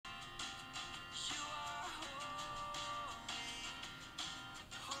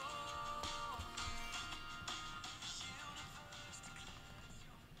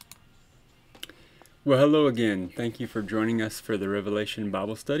Well, hello again. Thank you for joining us for the Revelation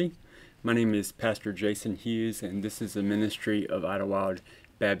Bible Study. My name is Pastor Jason Hughes, and this is a ministry of Idlewild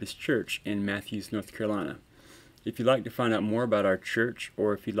Baptist Church in Matthews, North Carolina. If you'd like to find out more about our church,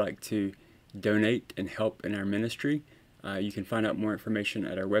 or if you'd like to donate and help in our ministry, you can find out more information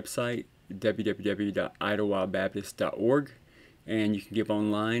at our website, www.idlewildbaptist.org, and you can give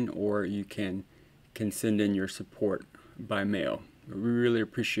online, or you can send in your support by mail. We really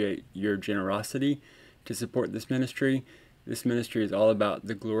appreciate your generosity to support this ministry. This ministry is all about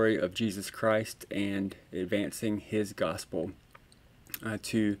the glory of Jesus Christ and advancing His gospel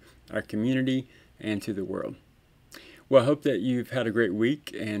to our community and to the world. Well, I hope that you've had a great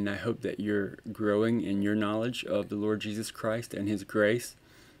week, and I hope that you're growing in your knowledge of the Lord Jesus Christ and His grace.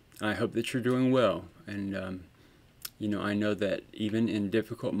 I hope that you're doing well, and I know that even in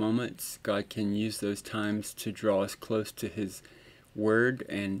difficult moments, God can use those times to draw us close to His Word,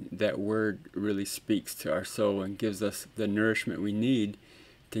 and that Word really speaks to our soul and gives us the nourishment we need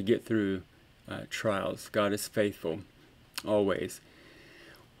to get through trials. God is faithful, always.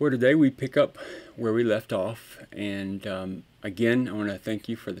 Well, today we pick up where we left off, and again, I want to thank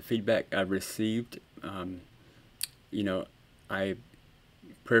you for the feedback I've received. I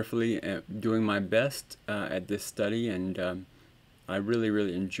prayerfully am doing my best at this study, and I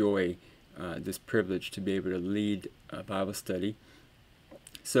really enjoy this privilege to be able to lead a Bible study.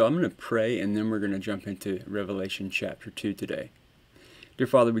 So I'm going to pray, and then we're going to jump into Revelation chapter 2 today. Dear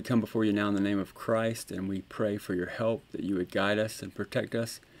Father, we come before you now in the name of Christ, and we pray for your help, that you would guide us and protect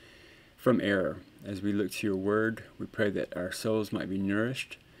us from error. As we look to your word, we pray that our souls might be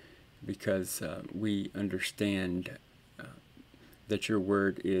nourished, because we understand that your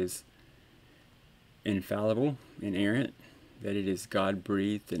word is infallible, inerrant, that it is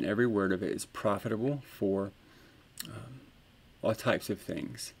God-breathed, and every word of it is profitable for all types of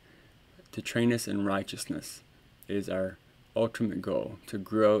things. To train us in righteousness is our ultimate goal, to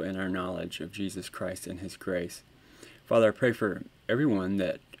grow in our knowledge of Jesus Christ and His grace. Father, I pray for everyone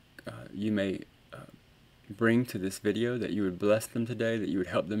that you may bring to this video, that you would bless them today, that you would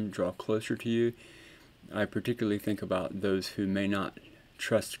help them draw closer to you. I particularly think about those who may not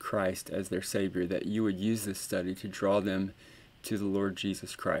trust Christ as their Savior, that you would use this study to draw them to the Lord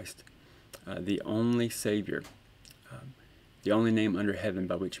Jesus Christ, the only Savior, the only name under heaven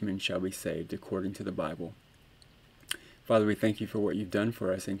by which men shall be saved, according to the Bible. Father, we thank you for what you've done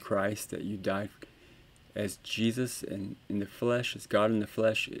for us in Christ, that you died as Jesus in the flesh, as God in the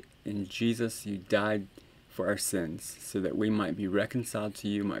flesh. In Jesus, you died for our sins, so that we might be reconciled to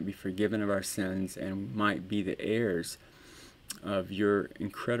you, might be forgiven of our sins, and might be the heirs of your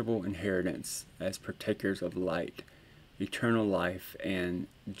incredible inheritance as partakers of light, eternal life, and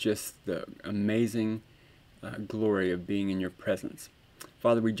just the amazing glory of being in your presence.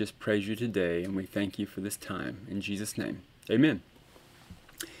 Father, we just praise you today, and we thank you for this time. In Jesus' name, amen.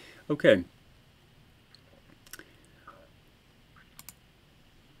 Okay.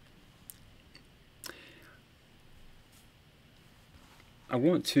 I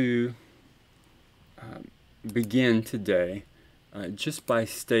want to begin today just by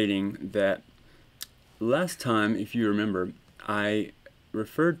stating that last time, if you remember, I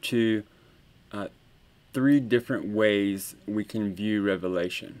referred to 3 different ways we can view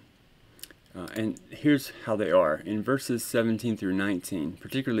Revelation. And here's how they are. In verses 17 through 19,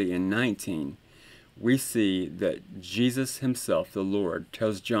 particularly in 19, we see that Jesus himself, the Lord,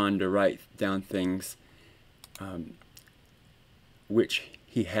 tells John to write down things which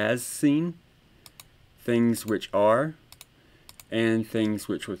he has seen, things which are, and things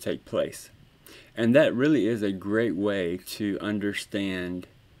which will take place. And that really is a great way to understand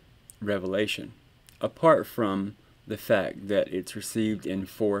Revelation, apart from the fact that it's received in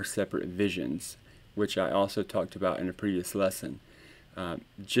 4 separate visions, which I also talked about in a previous lesson.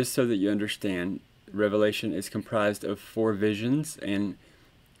 Just so that you understand, Revelation is comprised of 4 visions, and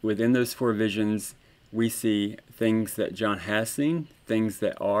within those 4 visions, we see things that John has seen, things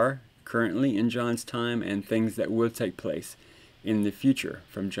that are currently in John's time, and things that will take place in the future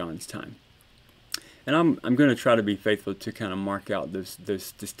from John's time. And I'm going to try to be faithful to kind of mark out those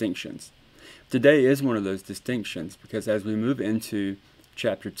distinctions. Today is one of those distinctions, because as we move into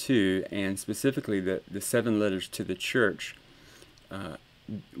chapter 2, and specifically the 7 letters to the church,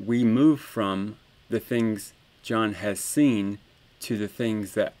 we move from the things John has seen to the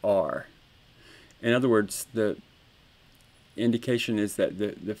things that are. In other words, the indication is that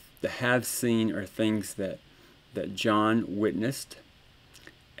the have seen are things that John witnessed,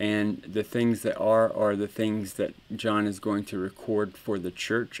 and the things that are the things that John is going to record for the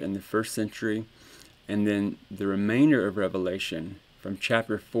church in the first century. And then the remainder of Revelation, from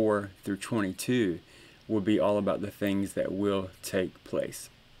chapter 4 through 22, will be all about the things that will take place.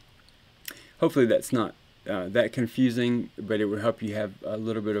 Hopefully that's not that confusing, but it will help you have a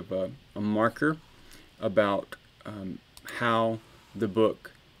little bit of a marker about how the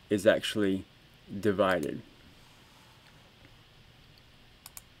book is actually divided.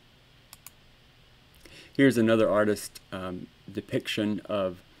 Here's another artist depiction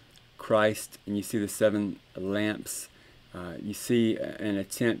of Christ, and you see the 7 lamps. You see an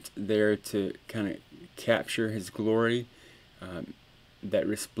attempt there to kind of capture his glory, that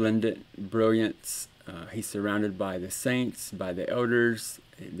resplendent brilliance. He's surrounded by the saints, by the elders.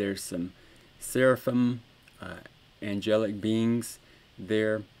 There's some seraphim, angelic beings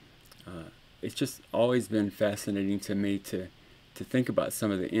there. It's just always been fascinating to me to think about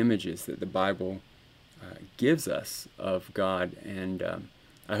some of the images that the Bible gives us of God, and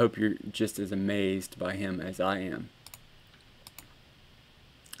I hope you're just as amazed by him as I am.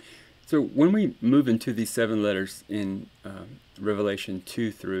 So when we move into these 7 letters in Revelation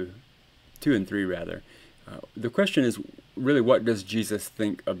 2 and 3 rather, the question is really, what does Jesus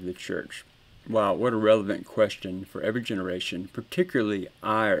think of the church? Wow, what a relevant question for every generation, particularly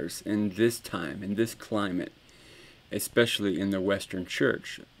ours in this time, in this climate, especially in the Western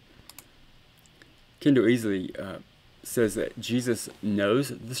church. Kendall Easley says that Jesus knows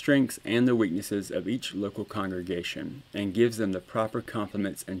the strengths and the weaknesses of each local congregation and gives them the proper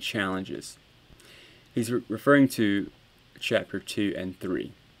compliments and challenges. He's referring to chapter 2 and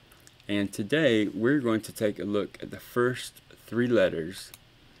 3. And today we're going to take a look at the first 3 letters.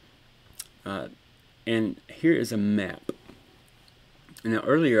 And here is a map. Now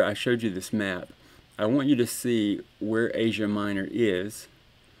earlier I showed you this map. I want you to see where Asia Minor is.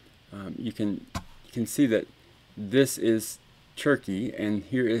 You can see that this is Turkey, and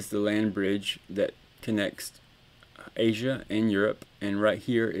here is the land bridge that connects Asia and Europe, and right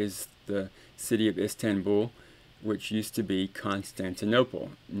here is the city of Istanbul, which used to be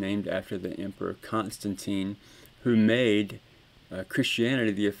Constantinople, named after the Emperor Constantine, who made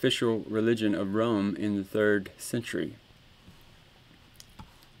Christianity the official religion of Rome in the 3rd century.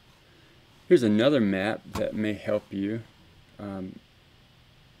 Here's another map that may help you.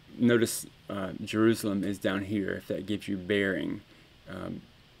 Notice Jerusalem is down here, if that gives you bearing.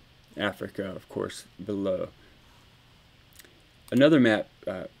 Africa, of course, below. Another map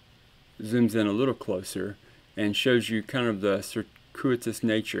zooms in a little closer and shows you kind of the circuitous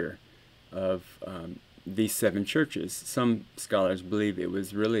nature of these 7 churches. Some scholars believe it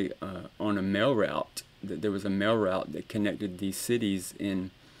was really on a mail route, that there was a mail route that connected these cities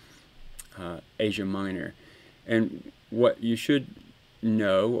in Asia Minor. And what you should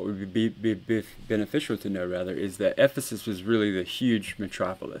know, what would be beneficial to know rather, is that Ephesus was really the huge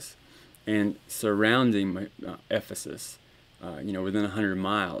metropolis, and surrounding Ephesus, within 100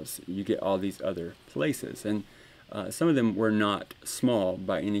 miles, you get all these other places, and some of them were not small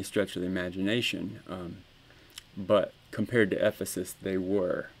by any stretch of the imagination, but compared to Ephesus, they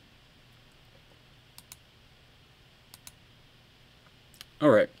were. All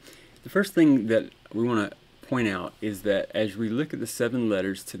right, the first thing that we want to point out is that as we look at the 7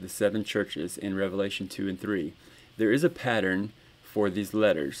 letters to the 7 churches in Revelation 2 and 3, there is a pattern for these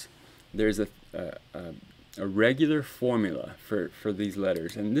letters. There's a regular formula for these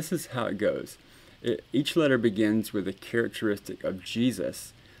letters, and this is how it goes. Each letter begins with a characteristic of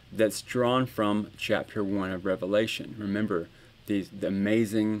Jesus that's drawn from chapter 1 of Revelation. Remember the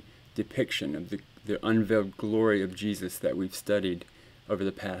amazing depiction of the unveiled glory of Jesus that we've studied over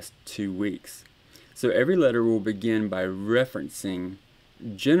the past 2 weeks. So every letter will begin by referencing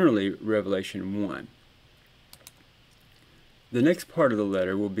generally Revelation 1. The next part of the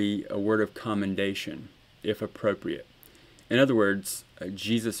letter will be a word of commendation, if appropriate. In other words,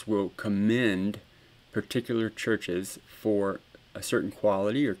 Jesus will commend particular churches for a certain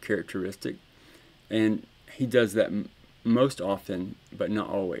quality or characteristic, and he does that most often, but not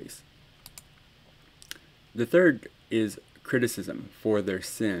always. The third is criticism for their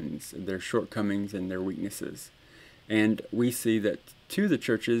sins, their shortcomings, and their weaknesses. And we see that 2 of the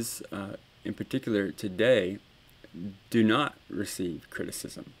churches, in particular today, do not receive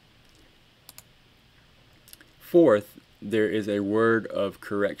criticism. Fourth, there is a word of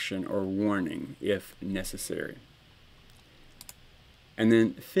correction or warning if necessary. And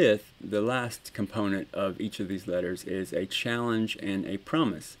then fifth, the last component of each of these letters is a challenge and a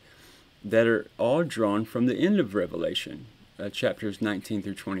promise that are all drawn from the end of Revelation, chapters 19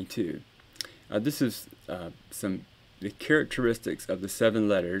 through 22. This is the characteristics of the 7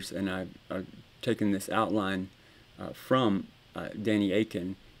 letters, and I've taken this outline from Danny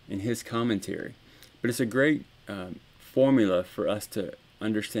Aiken in his commentary. But it's a great formula for us to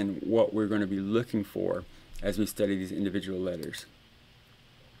understand what we're going to be looking for as we study these individual letters.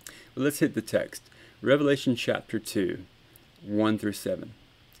 But let's hit the text. Revelation chapter 2, 1 through 7.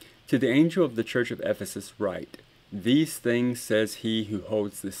 To the angel of the church of Ephesus write, These things says he who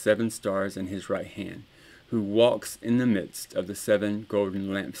holds the 7 stars in his right hand, who walks in the midst of the 7 golden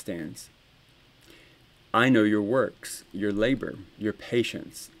lampstands. I know your works, your labor, your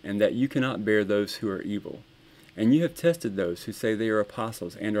patience, and that you cannot bear those who are evil. And you have tested those who say they are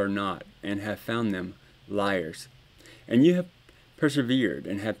apostles and are not, and have found them liars. And you have persevered,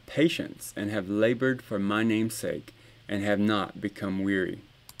 and have patience, and have labored for my name's sake, and have not become weary.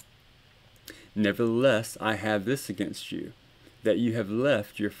 Nevertheless, I have this against you, that you have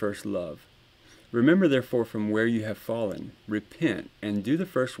left your first love. Remember therefore from where you have fallen, repent, and do the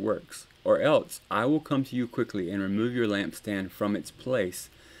first works, or else I will come to you quickly and remove your lampstand from its place,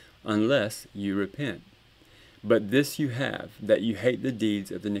 unless you repent. But this you have, that you hate the deeds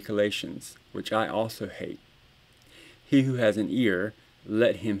of the Nicolaitans, which I also hate. He who has an ear,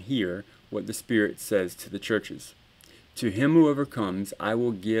 let him hear what the Spirit says to the churches. To him who overcomes, I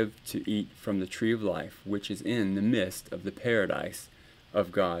will give to eat from the tree of life, which is in the midst of the paradise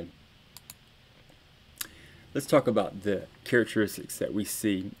of God. Let's talk about the characteristics that we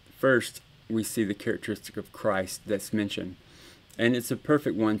see. First, we see the characteristic of Christ that's mentioned. And it's a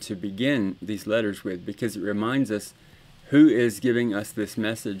perfect one to begin these letters with, because it reminds us who is giving us this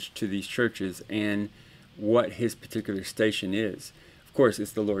message to these churches and what his particular station is. Of course,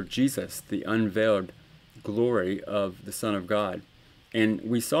 it's the Lord Jesus, the unveiled glory of the Son of God. And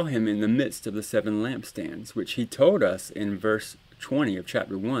we saw him in the midst of the 7 lampstands, which he told us in verse 20 of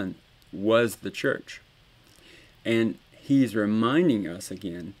chapter 1 was the church. And he's reminding us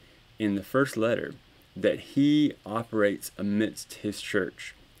again in the first letter that he operates amidst his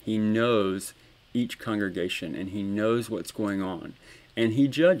church. He knows each congregation, and he knows what's going on, and he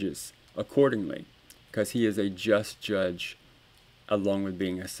judges accordingly, because he is a just judge along with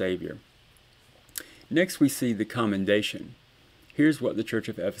being a savior. Next, we see the commendation. Here's what the church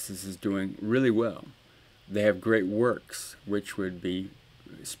of Ephesus is doing really well. They have great works, which would be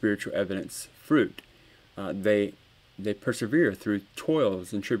spiritual evidence fruit. They persevere through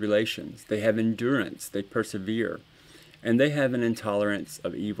toils and tribulations. They have endurance. They persevere. And they have an intolerance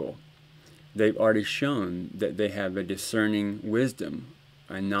of evil. They've already shown that they have a discerning wisdom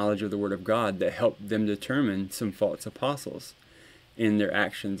and knowledge of the Word of God that helped them determine some false apostles in their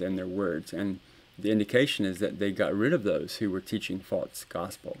actions and their words. And the indication is that they got rid of those who were teaching false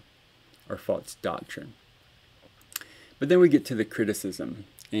gospel or false doctrine. But then we get to the criticism,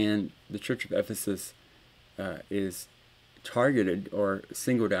 and the church of Ephesus is targeted or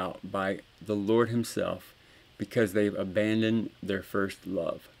singled out by the Lord himself because they've abandoned their first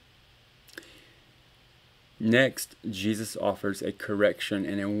love. Next, Jesus offers a correction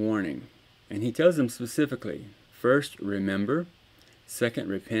and a warning, and he tells them specifically, first, remember, second,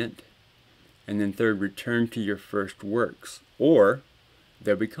 repent, and then third, return to your first works, or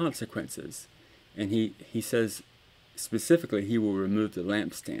there'll be consequences. And he says specifically he will remove the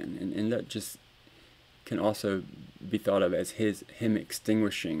lampstand, and that just can also be thought of as him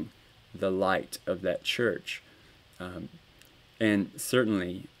extinguishing the light of that church. And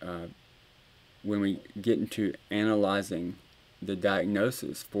certainly, when we get into analyzing the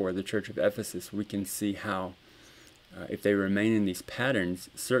diagnosis for the church of Ephesus, we can see how if they remain in these patterns,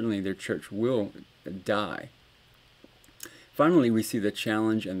 certainly their church will die. Finally, we see the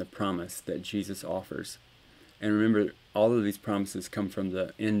challenge and the promise that Jesus offers. And remember, all of these promises come from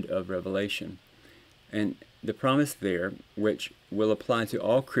the end of Revelation. And the promise there, which will apply to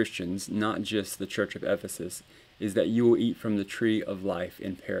all Christians, not just the church of Ephesus, is that you will eat from the tree of life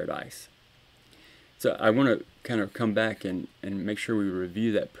in paradise. So I want to kind of come back and make sure we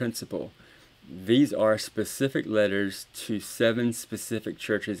review that principle. These are specific letters to 7 specific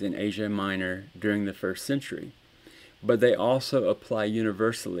churches in Asia Minor during the 1st century. But they also apply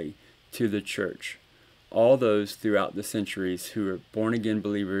universally to the church. All those throughout the centuries who are born-again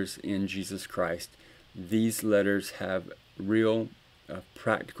believers in Jesus Christ, these letters have real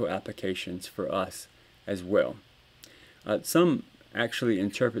practical applications for us as well. Some actually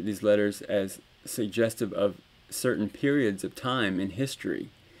interpret these letters as suggestive of certain periods of time in history,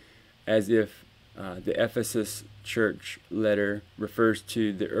 as if the Ephesus church letter refers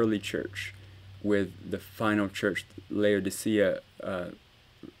to the early church, with the final church, Laodicea,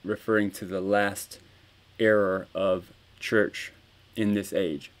 referring to the last era of church in this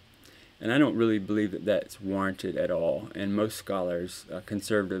age. And I don't really believe that that's warranted at all. And most scholars,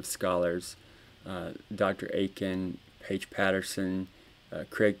 conservative scholars, Dr. Aiken, Paige Patterson,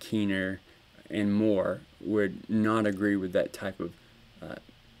 Craig Keener, and more, would not agree with that type of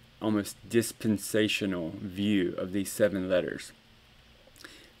almost dispensational view of these 7 letters.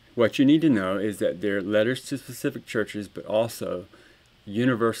 What you need to know is that they're letters to specific churches, but also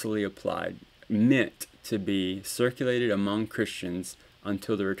universally applied, meant to be circulated among Christians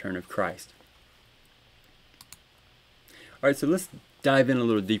until the return of Christ. All right, so let's dive in a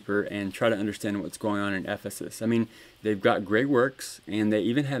little deeper and try to understand what's going on in Ephesus. I mean, they've got great works, and they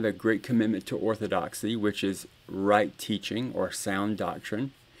even have a great commitment to orthodoxy, which is right teaching or sound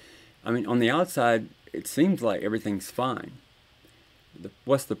doctrine. I mean, on the outside, it seems like everything's fine.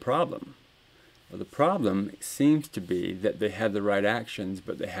 What's the problem? Well, the problem seems to be that they have the right actions,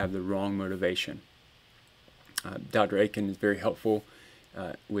 but they have the wrong motivation. Dr. Aiken is very helpful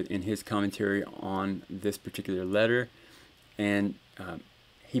in his commentary on this particular letter, and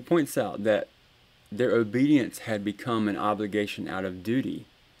he points out that their obedience had become an obligation out of duty,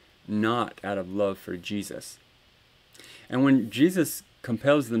 not out of love for Jesus. And when Jesus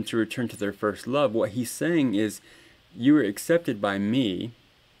compels them to return to their first love, what he's saying is, you were accepted by me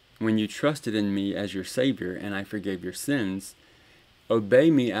when you trusted in me as your Savior, and I forgave your sins.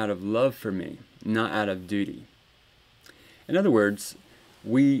 Obey me out of love for me, not out of duty. In other words,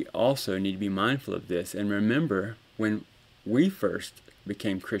 we also need to be mindful of this and remember when we first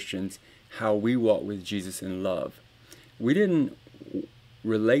became Christians, how we walked with Jesus in love. We didn't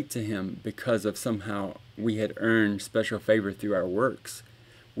relate to him because of somehow we had earned special favor through our works.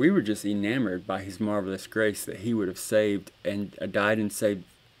 We were just enamored by his marvelous grace that he would have saved and died and saved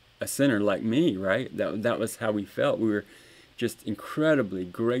a sinner like me, right? That was how we felt. We were just incredibly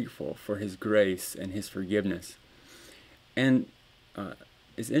grateful for his grace and his forgiveness. And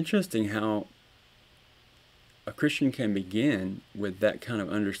it's interesting how a Christian can begin with that kind of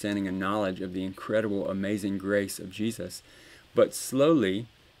understanding and knowledge of the incredible, amazing grace of Jesus. But slowly,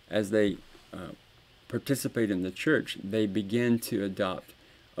 as they participate in the church, they begin to adopt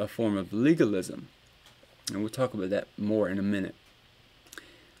a form of legalism. And we'll talk about that more in a minute.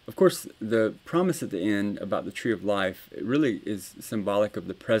 Of course, the promise at the end about the tree of life, it really is symbolic of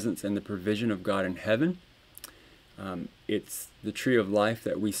the presence and the provision of God in heaven. It's the tree of life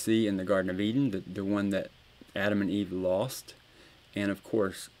that we see in the Garden of Eden, the one that Adam and Eve lost. And of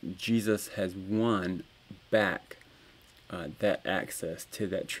course, Jesus has won back that access to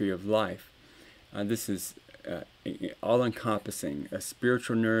that tree of life. This is all-encompassing, a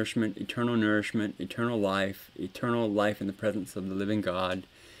spiritual nourishment, eternal life in the presence of the living God,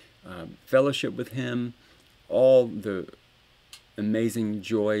 fellowship with him, all the amazing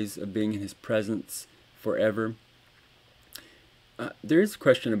joys of being in his presence forever. There is a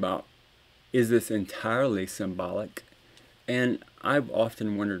question about, is this entirely symbolic? And I've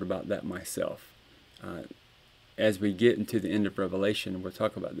often wondered about that myself. As we get into the end of Revelation, we'll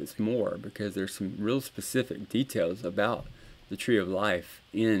talk about this more because there's some real specific details about the tree of life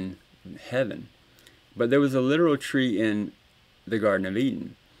in heaven. But there was a literal tree in the Garden of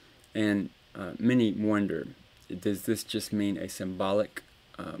Eden. And many wonder, does this just mean a symbolic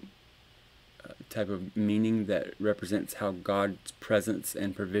type of meaning that represents how God's presence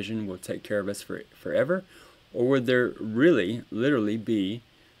and provision will take care of us forever? Or would there really, literally be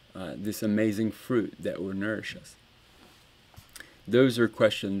this amazing fruit that will nourish us? Those are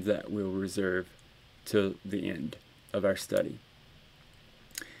questions that we'll reserve till the end of our study.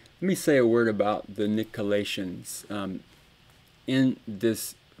 Let me say a word about the Nicolaitans. In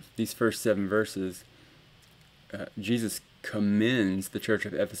these first 7 verses, Jesus commends the church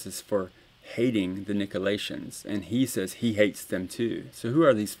of Ephesus for hating the Nicolaitans, and he says he hates them too. So who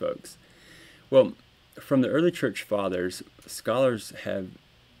are these folks? Well, from the early church fathers, scholars have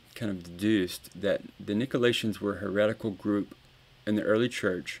kind of deduced that the Nicolaitans were a heretical group in the early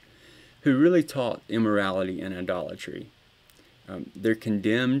church who really taught immorality and idolatry. They're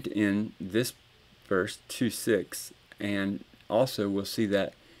condemned in this verse 2:6, and also we'll see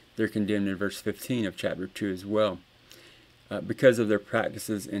that they're condemned in verse 15 of chapter 2 as well, because of their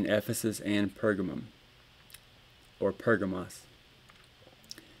practices in Ephesus and Pergamum, or Pergamos.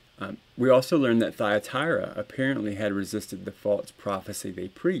 We also learned that Thyatira apparently had resisted the false prophecy they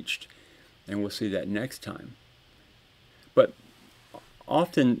preached, and we'll see that next time. But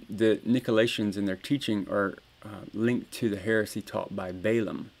often the Nicolaitans in their teaching are linked to the heresy taught by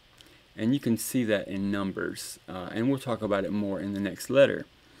Balaam, and you can see that in Numbers, and we'll talk about it more in the next letter.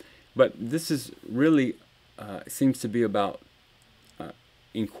 But this is really seems to be about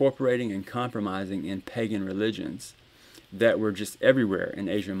incorporating and compromising in pagan religions that were just everywhere in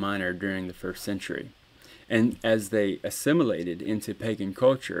Asia Minor during the 1st century. And as they assimilated into pagan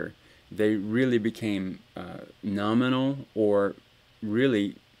culture, they really became nominal or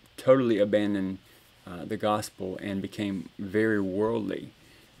really totally abandoned the gospel and became very worldly.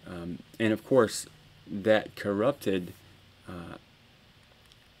 And of course, that corrupted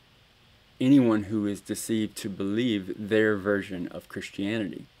anyone who is deceived to believe their version of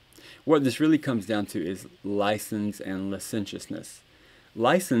Christianity. What this really comes down to is license and licentiousness.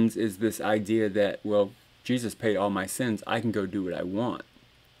 License is this idea that, well, Jesus paid all my sins, I can go do what I want.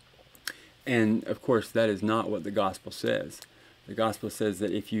 And of course, that is not what the gospel says. The gospel says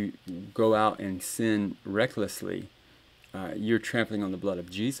that if you go out and sin recklessly, you're trampling on the blood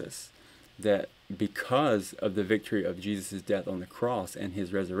of Jesus. That because of the victory of Jesus' death on the cross and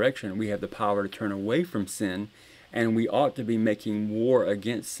his resurrection, we have the power to turn away from sin, and we ought to be making war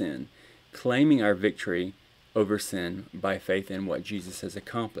against sin, claiming our victory over sin by faith in what Jesus has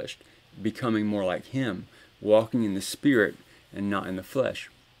accomplished, becoming more like him, walking in the Spirit and not in the flesh.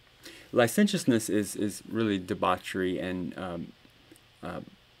 Licentiousness is really debauchery and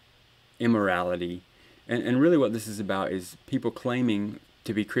immorality. And really what this is about is people claiming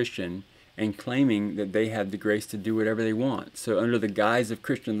to be Christian and claiming that they have the grace to do whatever they want. So under the guise of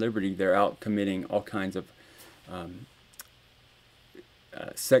Christian liberty, they're out committing all kinds of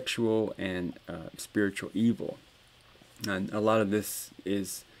sexual and spiritual evil. And a lot of this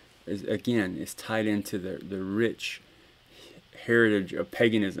is tied into the rich heritage of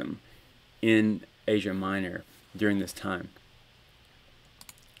paganism in Asia Minor during this time.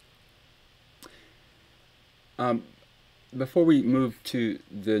 Before we move to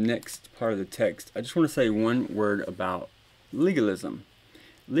the next part of the text, I just want to say one word about legalism.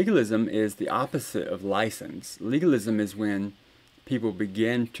 Legalism is the opposite of license. Legalism is when people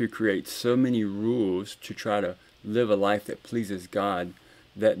begin to create so many rules to try to live a life that pleases God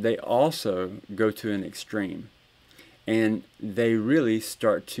that they also go to an extreme. And they really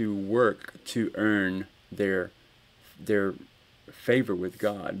start to work to earn their favor with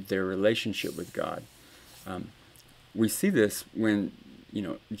God, their relationship with God. We see this when,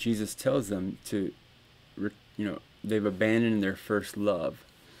 Jesus tells them to, they've abandoned their first love.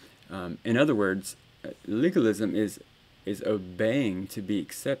 In other words, legalism is obeying to be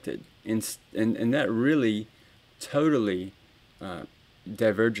accepted. And that really totally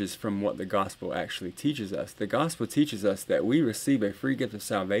diverges from what the gospel actually teaches us. The gospel teaches us that we receive a free gift of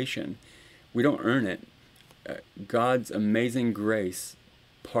salvation. We don't earn it. God's amazing grace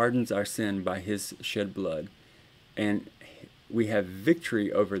pardons our sin by his shed blood. And we have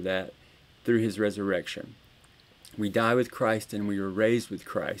victory over that through his resurrection. We die with Christ and we are raised with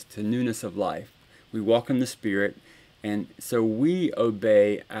Christ to newness of life. We walk in the Spirit, and so we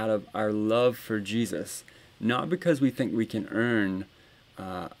obey out of our love for Jesus, not because we think we can earn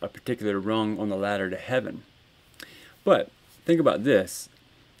a particular rung on the ladder to heaven. But think about this.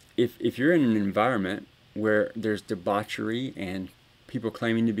 If you're in an environment where there's debauchery and people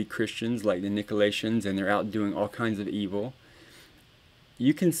claiming to be Christians like the Nicolaitans, and they're out doing all kinds of evil,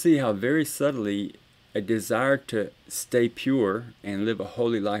 you can see how very subtly a desire to stay pure and live a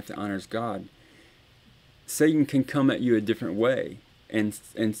holy life that honors God, Satan can come at you a different way and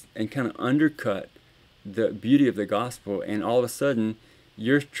kind of undercut the beauty of the gospel, and all of a sudden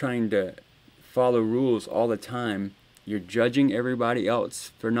you're trying to follow rules all the time. You're judging everybody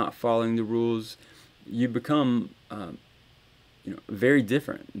else for not following the rules. You become very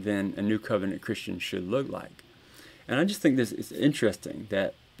different than a new covenant Christian should look like. And I just think this is interesting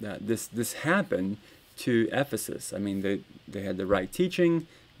that this happened to Ephesus. I mean, they had the right teaching.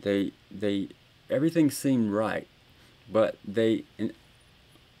 They everything seemed right, but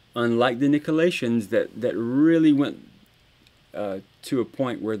unlike the Nicolaitans that really went to a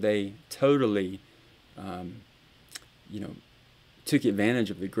point where they totally took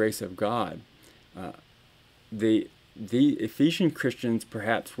advantage of the grace of God. The Ephesian Christians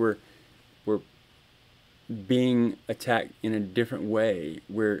perhaps were being attacked in a different way,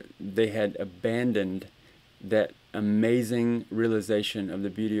 where they had abandoned that amazing realization of the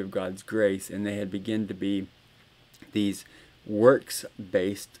beauty of God's grace, and they had begun to be these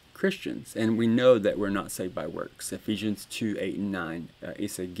works-based Christians. And we know that we're not saved by works. Ephesians 2:8 and 9.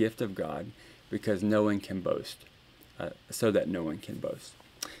 It's a gift of God because no one can boast, so that no one can boast.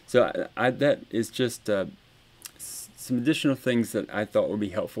 So that is just some additional things that I thought would be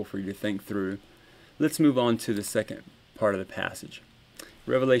helpful for you to think through. Let's move on to the second part of the passage.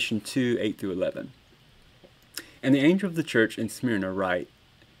 Revelation 2:8 through 11. And the angel of the church in Smyrna write,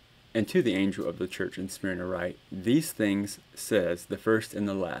 and to the angel of the church in Smyrna write, these things says the first and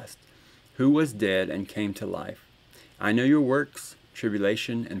the last, who was dead and came to life. I know your works,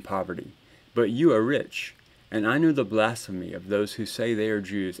 tribulation, and poverty, but you are rich. And I know the blasphemy of those who say they are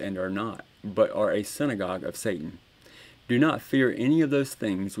Jews and are not, but are a synagogue of Satan. Do not fear any of those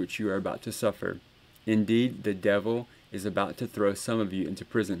things which you are about to suffer. Indeed, the devil is about to throw some of you into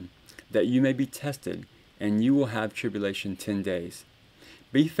prison, that you may be tested, and you will have tribulation 10 days.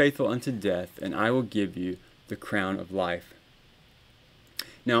 Be faithful unto death, and I will give you the crown of life.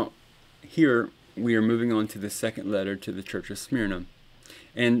 Now, here we are moving on to the second letter to the church of Smyrna.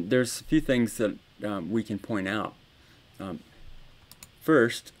 And there's a few things that we can point out.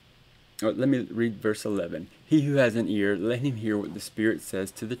 First, let me read verse 11. He who has an ear, let him hear what the Spirit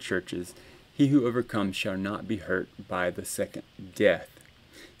says to the churches. He who overcomes shall not be hurt by the second death.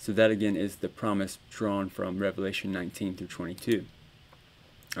 So that again is the promise drawn from Revelation 19 through 22.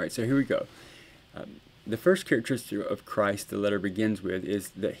 All right, so here we go. The first characteristic of Christ the letter begins with is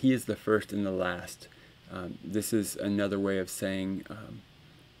that he is the first and the last. This is another way of saying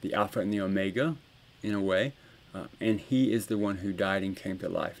the Alpha and the Omega, in a way. And he is the one who died and came to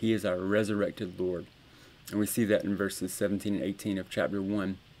life. He is our resurrected Lord. And we see that in verses 17 and 18 of chapter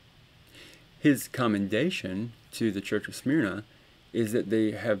 1. His commendation to the church of Smyrna is that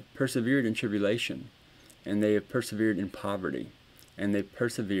they have persevered in tribulation, and they have persevered in poverty, and they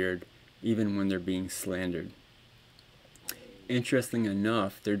persevered even when they're being slandered. Interesting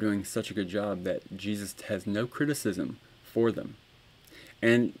enough, they're doing such a good job that Jesus has no criticism for them,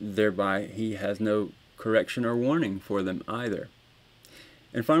 and thereby he has no correction or warning for them either.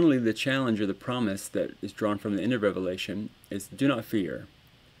 And finally, the challenge or the promise that is drawn from the end of Revelation is, do not fear,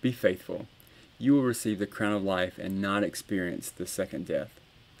 be faithful. You will receive the crown of life and not experience the second death.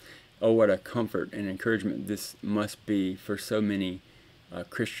 Oh, what a comfort and encouragement this must be for so many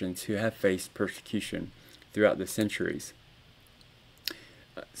Christians who have faced persecution throughout the centuries.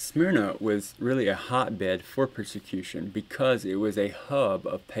 Smyrna was really a hotbed for persecution because it was a hub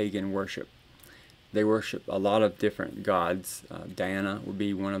of pagan worship. They worship a lot of different gods. Diana would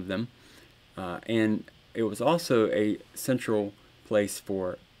be one of them. And it was also a central place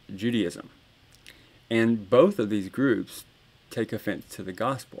for Judaism. And both of these groups take offense to the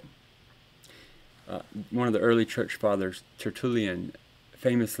gospel. One of the early church fathers, Tertullian,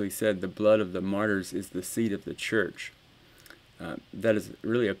 famously said, the blood of the martyrs is the seed of the church. That is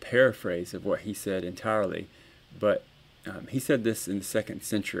really a paraphrase of what he said entirely, but he said this in the 2nd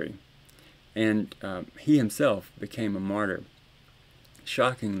century. And he himself became a martyr.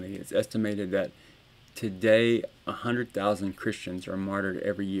 Shockingly, it's estimated that today 100,000 Christians are martyred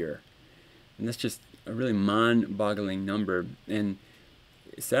every year. And that's just a really mind-boggling number. And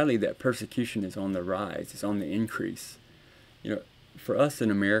sadly, that persecution is on the rise. It's on the increase. You know, for us in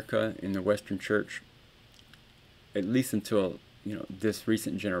America, in the Western Church, at least until this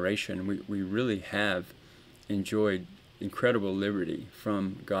recent generation, we really have enjoyed incredible liberty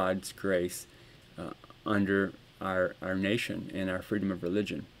from God's grace under our nation and our freedom of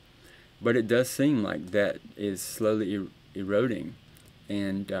religion. But it does seem like that is slowly eroding.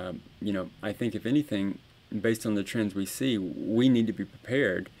 And, I think if anything, based on the trends we see, we need to be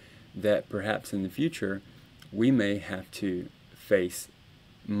prepared that perhaps in the future we may have to face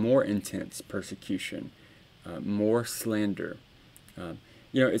more intense persecution, more slander.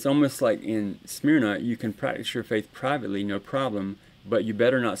 It's almost like in Smyrna, you can practice your faith privately, no problem, but you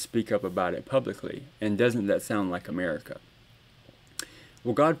better not speak up about it publicly. And doesn't that sound like America?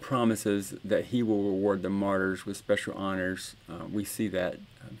 Well, God promises that he will reward the martyrs with special honors. We see that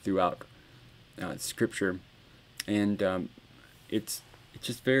throughout Scripture. And it's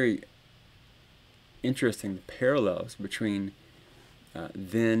just very interesting, the parallels between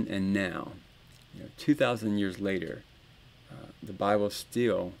then and now. 2,000 years later, the Bible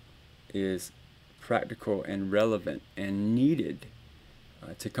still is practical and relevant and needed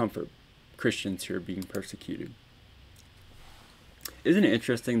to comfort Christians who are being persecuted. Isn't it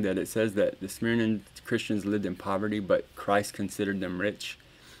interesting that it says that the Smyrna Christians lived in poverty, but Christ considered them rich?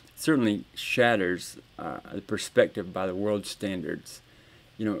 It certainly shatters the perspective by the world's standards.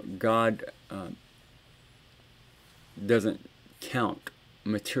 God doesn't count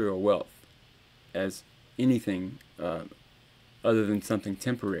material wealth as anything other than something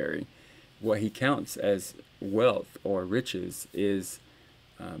temporary. What he counts as wealth or riches is,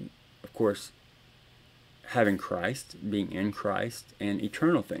 of course, having Christ, being in Christ, and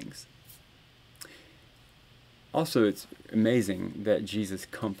eternal things. Also, it's amazing that Jesus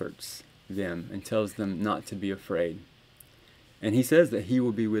comforts them and tells them not to be afraid. And he says that he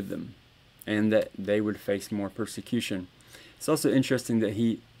will be with them and that they would face more persecution. It's also interesting that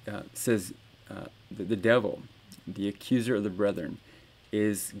he says that the devil, the accuser of the brethren,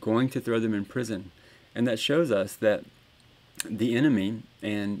 is going to throw them in prison. And that shows us that the enemy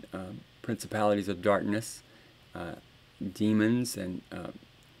and principalities of darkness, demons, and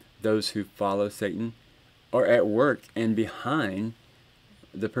those who follow Satan are at work and behind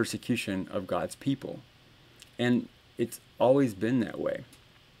the persecution of God's people. And it's always been that way.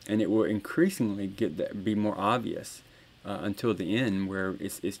 And it will increasingly be more obvious until the end, where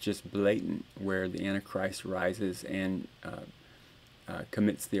it's just blatant, where the Antichrist rises and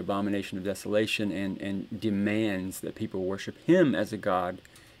commits the abomination of desolation and demands that people worship him as a god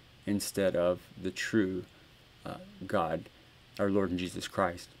instead of the true God, our Lord and Jesus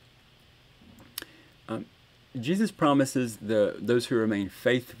Christ. Jesus promises those who remain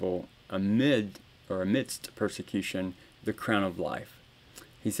faithful amidst persecution the crown of life.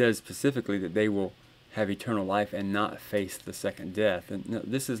 He says specifically that they will have eternal life and not face the second death. And no,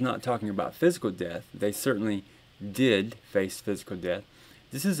 this is not talking about physical death. They certainly did face physical death.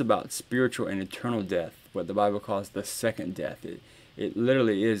 This is about spiritual and eternal death, what the Bible calls the second death. It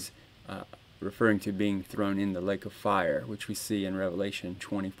literally is referring to being thrown in the lake of fire, which we see in Revelation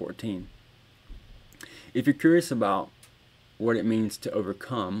 20:14. If you're curious about what it means to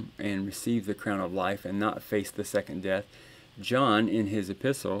overcome and receive the crown of life and not face the second death, John, in his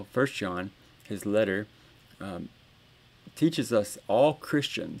epistle, 1 John, his letter, teaches us all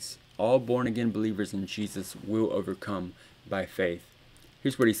Christians, all born-again believers in Jesus will overcome by faith.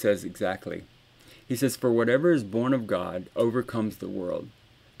 Here's what he says exactly. He says, "For whatever is born of God overcomes the world,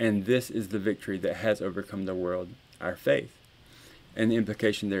 and this is the victory that has overcome the world, our faith." And the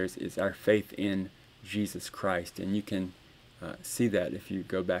implication there is our faith in Jesus Christ. And you can see that if you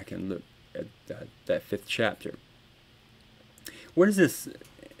go back and look at that 5th chapter. What is this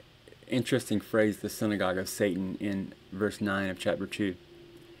interesting phrase, the synagogue of Satan, in verse 9 of chapter 2?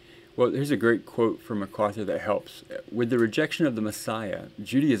 Well, here's a great quote from MacArthur that helps. "With the rejection of the Messiah,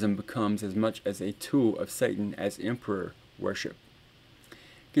 Judaism becomes as much as a tool of Satan as emperor worship."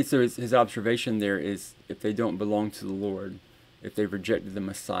 Okay, so his observation there is, if they don't belong to the Lord, if they've rejected the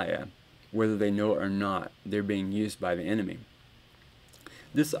Messiah, whether they know it or not, they're being used by the enemy.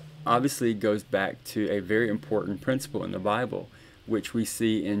 This obviously goes back to a very important principle in the Bible, which we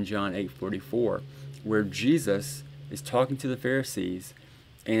see in John 8:44, where Jesus is talking to the Pharisees,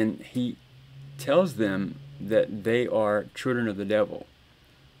 and he tells them that they are children of the devil.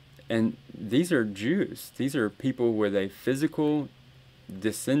 And these are Jews. These are people with a physical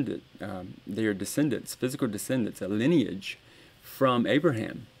descendant, they are descendants, physical descendants, a lineage from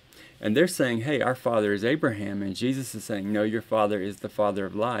Abraham. And they're saying, hey, our father is Abraham. And Jesus is saying, no, your father is the father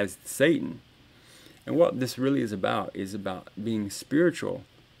of lies, Satan. And what this really is about being spiritual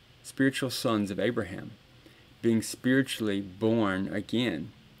sons of Abraham, being spiritually born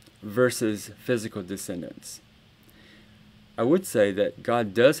again versus physical descendants. I would say that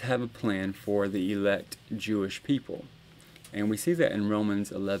God does have a plan for the elect Jewish people. And we see that in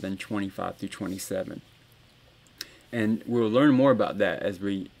Romans 11:25-27. And we'll learn more about that as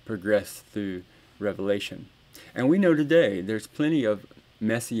we progress through Revelation. And we know today there's plenty of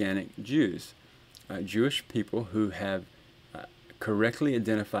Messianic Jews, Jewish people who have correctly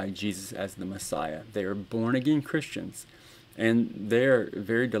identified Jesus as the Messiah. They are born-again Christians, and they're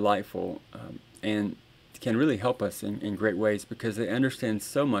very delightful and can really help us in great ways because they understand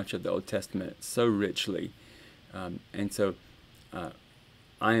so much of the Old Testament so richly. And so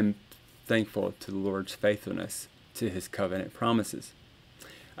I am thankful to the Lord's faithfulness to his covenant promises.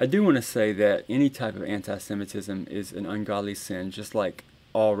 I do want to say that any type of anti-Semitism is an ungodly sin, just like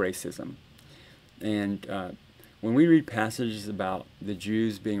all racism. And when we read passages about the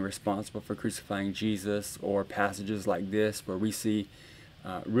Jews being responsible for crucifying Jesus, or passages like this where we see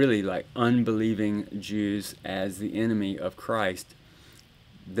really like unbelieving Jews as the enemy of Christ,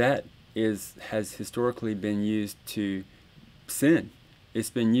 that has historically been used to sin. It's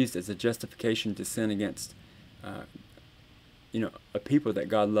been used as a justification to sin against a people that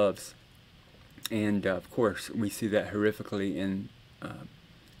God loves. And of course we see that horrifically in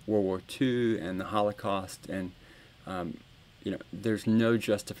World War II and the Holocaust, and there's no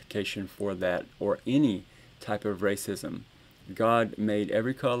justification for that or any type of racism. God made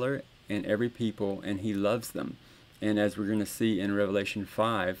every color and every people, and he loves them. And as we're going to see in Revelation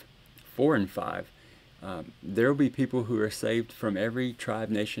 4 and 5, there will be people who are saved from every tribe,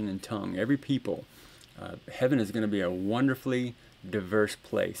 nation, and tongue, every people. Heaven is going to be a wonderfully diverse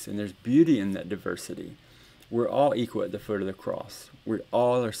place, and there's beauty in that diversity. We're all equal at the foot of the cross. We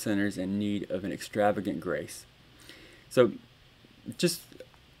all are sinners in need of an extravagant grace. So just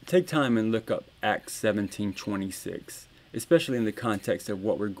take time and look up Acts 17:26, especially in the context of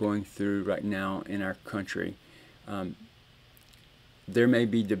what we're going through right now in our country. There may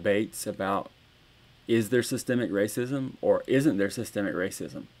be debates about, is there systemic racism or isn't there systemic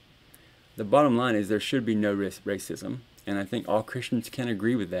racism? The bottom line is there should be no racism, and I think all Christians can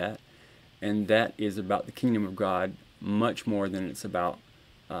agree with that, and that is about the kingdom of God much more than it's about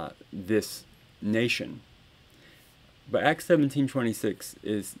this nation. But Acts 17:26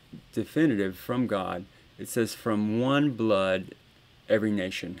 is definitive from God. It says, "From one blood every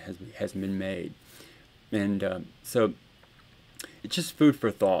nation has been made." And so it's just food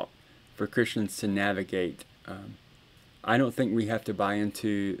for thought for Christians to navigate. I don't think we have to buy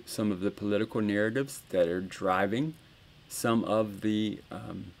into some of the political narratives that are driving some of the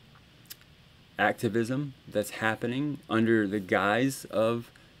activism that's happening under the guise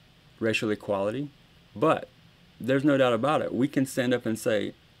of racial equality. But there's no doubt about it. We can stand up and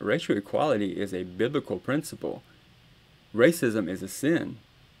say racial equality is a biblical principle. Racism is a sin.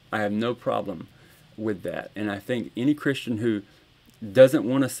 I have no problem with that. And I think any Christian who doesn't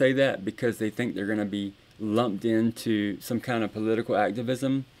want to say that because they think they're going to be lumped into some kind of political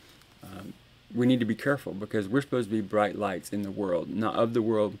activism, we need to be careful, because we're supposed to be bright lights in the world, not of the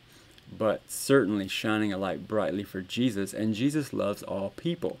world, but certainly shining a light brightly for Jesus, and Jesus loves all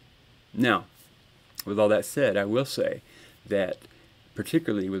people. Now, with all that said, I will say that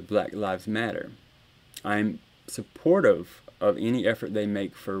particularly with Black Lives Matter, I'm supportive of any effort they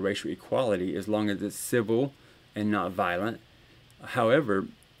make for racial equality as long as it's civil and not violent. However,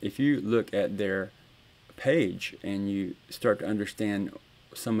 if you look at their page and you start to understand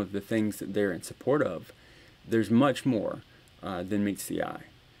some of the things that they're in support of, there's much more than meets the eye.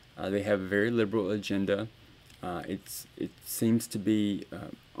 They have a very liberal agenda. It seems to be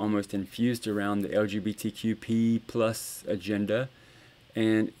almost infused around the LGBTQP plus agenda,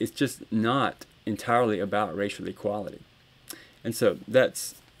 and it's just not entirely about racial equality. And so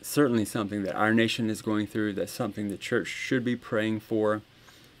that's certainly something that our nation is going through. That's something the church should be praying for.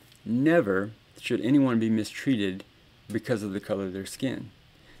 Never should anyone be mistreated because of the color of their skin.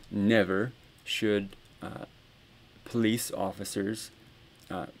 Never should police officers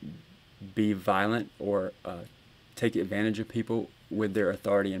be violent or take advantage of people with their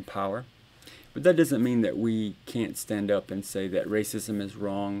authority and power. But that doesn't mean that we can't stand up and say that racism is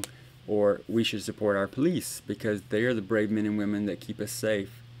wrong, or we should support our police because they are the brave men and women that keep us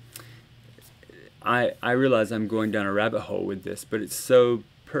safe. I realize I'm going down a rabbit hole with this, but it's so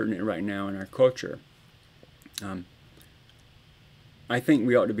pertinent right now in our culture. I think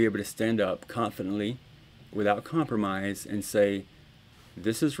we ought to be able to stand up confidently, without compromise, and say,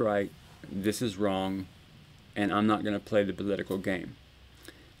 this is right, this is wrong, and I'm not going to play the political game.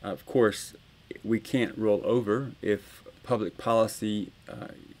 Of course, we can't roll over if public policy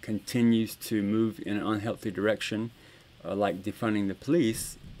continues to move in an unhealthy direction, like defunding the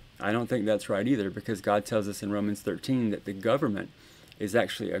police. I don't think that's right either, because God tells us in Romans 13 that the government is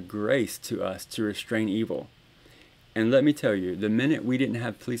actually a grace to us to restrain evil. And let me tell you, the minute we didn't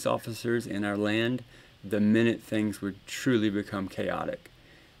have police officers in our land, the minute things would truly become chaotic.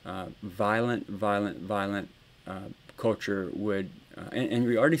 Violent culture would, and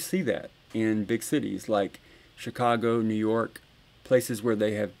we already see that in big cities like Chicago, New York, places where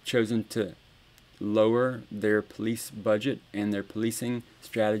they have chosen to lower their police budget and their policing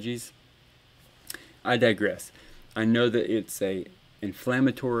strategies. I digress. I know that it's a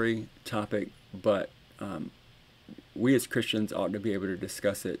inflammatory topic, but we as Christians ought to be able to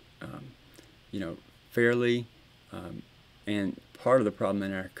discuss it, fairly. And part of the problem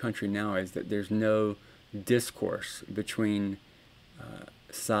in our country now is that there's no discourse between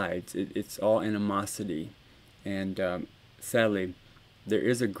sides. It's all animosity, and sadly, there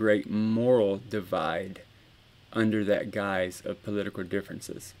is a great moral divide under that guise of political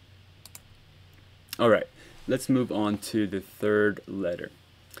differences. All right, let's move on to the third letter.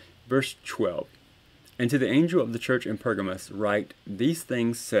 Verse 12. And to the angel of the church in Pergamos write, these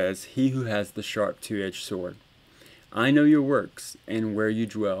things says he who has the sharp two-edged sword. I know your works, and where you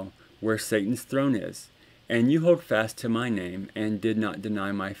dwell, where Satan's throne is. And you hold fast to my name, and did not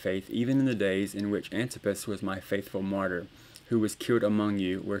deny my faith, even in the days in which Antipas was my faithful martyr, who was killed among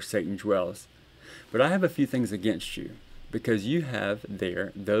you, where Satan dwells. But I have a few things against you, because you have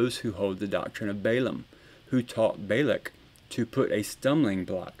there those who hold the doctrine of Balaam, who taught Balak to put a stumbling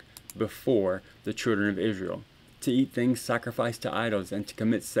block before the children of Israel, to eat things sacrificed to idols, and to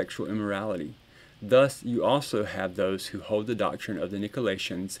commit sexual immorality. Thus you also have those who hold the doctrine of the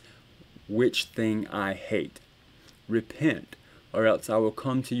Nicolaitans, which thing I hate. Repent, or else I will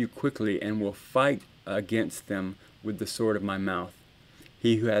come to you quickly, and will fight against them with the sword of my mouth.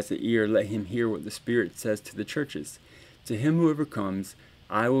 He who has an ear, let him hear what the Spirit says to the churches. To him who overcomes,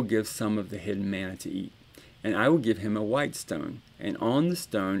 I will give some of the hidden manna to eat. And I will give him a white stone, and on the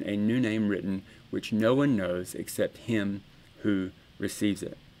stone a new name written, which no one knows except him who receives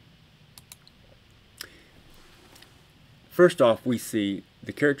it. First off, we see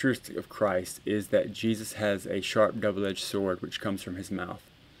the characteristic of Christ is that Jesus has a sharp double-edged sword which comes from his mouth.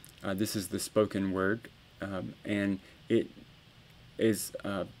 This is the spoken word, and it is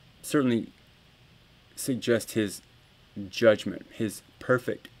certainly suggests his judgment, his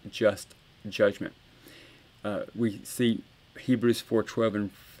perfect, just judgment. We see Hebrews 4:12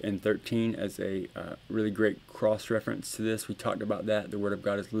 and 13 as a really great cross-reference to this. We talked about that. The Word of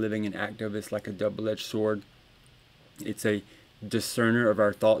God is living and active. It's like a double-edged sword. It's a discerner of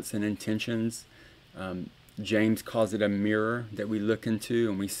our thoughts and intentions. James calls it a mirror that we look into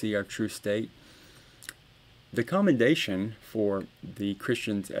and we see our true state. The commendation for the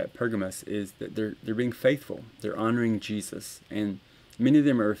Christians at Pergamos is that they're being faithful. They're honoring Jesus, and many of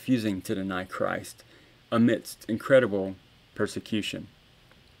them are refusing to deny Christ amidst incredible persecution.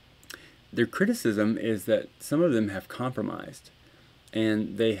 Their criticism is that some of them have compromised,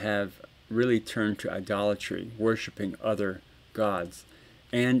 and they have really turned to idolatry, worshiping other gods,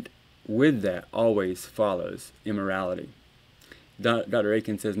 and with that always follows immorality. Dr.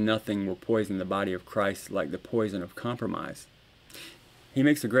 Aiken says nothing will poison the body of Christ like the poison of compromise. He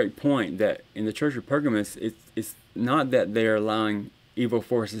makes a great point that in the Church of Pergamos, it's not that they're allowing evil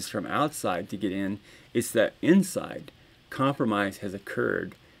forces from outside to get in, it's that inside compromise has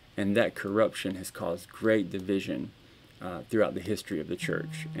occurred, and that corruption has caused great division throughout the history of the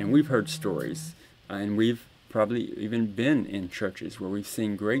church. And we've heard stories, and we've probably even been in churches where we've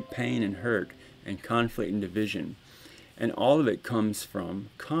seen great pain and hurt and conflict and division. And all of it comes from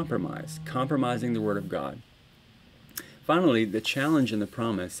compromise, compromising the Word of God. Finally, the challenge and the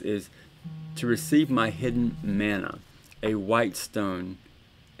promise is to receive my hidden manna, a white stone,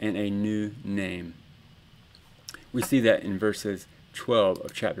 and a new name. We see that in verses 12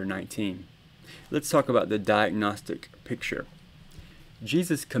 of chapter 19. Let's talk about the diagnostic picture.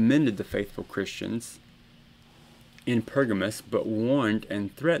 Jesus commended the faithful Christians in Pergamos, but warned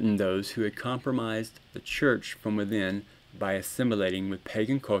and threatened those who had compromised the church from within by assimilating with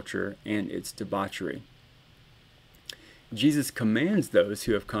pagan culture and its debauchery. Jesus commands those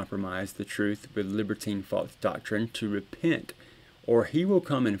who have compromised the truth with libertine false doctrine to repent, or he will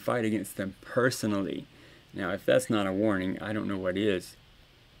come and fight against them personally. Now, if that's not a warning, I don't know what is.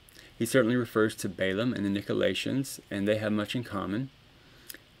 He certainly refers to Balaam and the Nicolaitans, and they have much in common.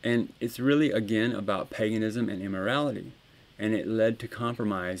 And it's really, again, about paganism and immorality. And it led to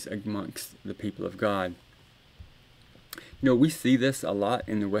compromise amongst the people of God. You know, we see this a lot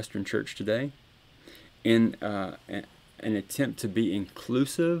in the Western church today. In an attempt to be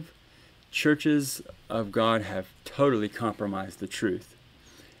inclusive, churches of God have totally compromised the truth.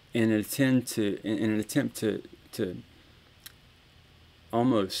 In an attempt to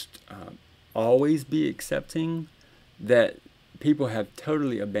almost always be accepting, that people have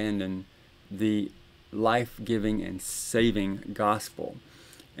totally abandoned the life-giving and saving gospel.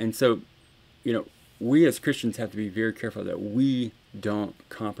 And so, you know, we as Christians have to be very careful that we don't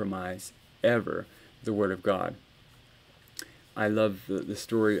compromise ever the Word of God. I love the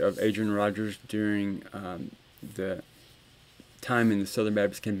story of Adrian Rogers during the time in the Southern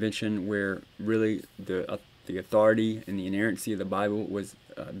Baptist Convention where really the authority and the inerrancy of the Bible was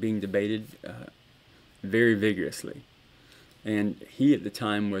being debated very vigorously. And he at the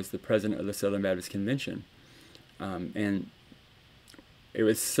time was the president of the Southern Baptist Convention. And it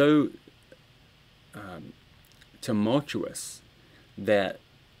was so tumultuous that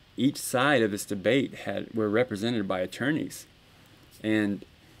each side of this debate were represented by attorneys. And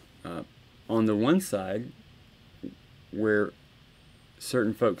on the one side, where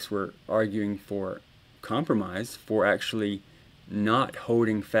certain folks were arguing for compromise, for actually not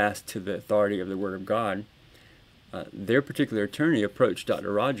holding fast to the authority of the Word of God, their particular attorney approached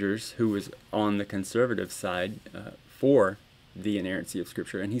Dr. Rogers, who was on the conservative side for the inerrancy of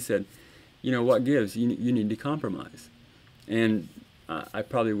Scripture, and he said, you know, what gives? You need to compromise. And I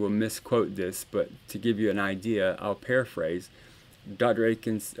probably will misquote this, but to give you an idea, I'll paraphrase. Dr.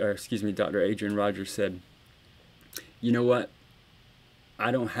 Adrian Rogers said, you know what? I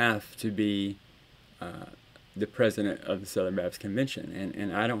don't have to be the president of the Southern Baptist Convention,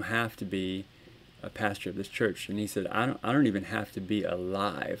 and I don't have to be a pastor of this church. And he said, I don't even have to be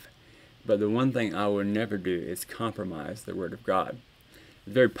alive, but the one thing I will never do is compromise the Word of God.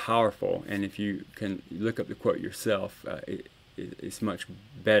 It's very powerful, and if you can look up the quote yourself, it's much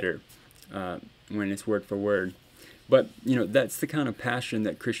better when it's word for word. But, you know, that's the kind of passion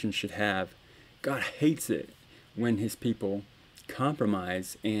that Christians should have. God hates it when His people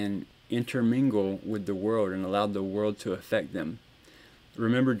compromise and intermingle with the world and allow the world to affect them.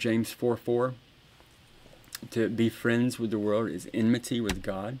 Remember James 4:4? To be friends with the world is enmity with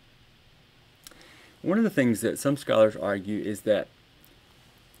God. One of the things that some scholars argue is that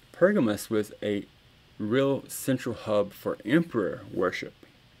Pergamos was a real central hub for emperor worship.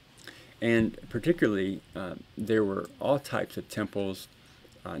 And particularly, there were all types of temples,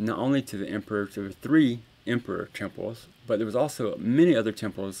 not only to the emperors. There were 3 emperor temples, but there was also many other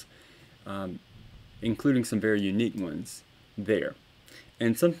temples, including some very unique ones there.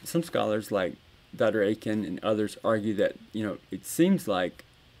 And some scholars like Dr. Aiken and others argue that, it seems like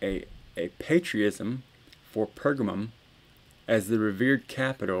a patriotism for Pergamum as the revered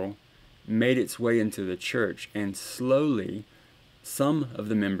capital made its way into the church, and slowly some of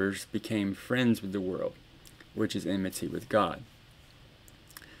the members became friends with the world, which is enmity with God.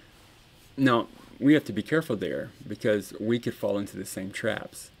 Now, we have to be careful there, because we could fall into the same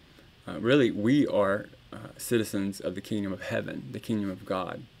traps. Really, we are citizens of the kingdom of heaven, the kingdom of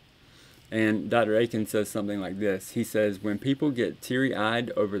God. And Dr. Aiken says something like this. He says, when people get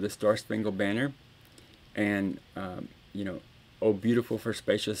teary-eyed over the Star-Spangled Banner and, oh, beautiful for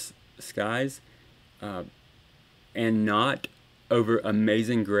spacious skies, and not over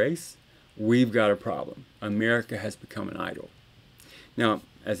amazing grace, we've got a problem. America has become an idol. Now,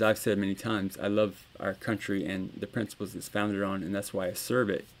 as I've said many times, I love our country and the principles it's founded on, and that's why I serve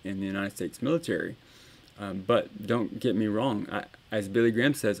it in the United States military. But don't get me wrong. As Billy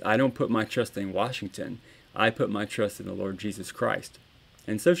Graham says, I don't put my trust in Washington. I put my trust in the Lord Jesus Christ.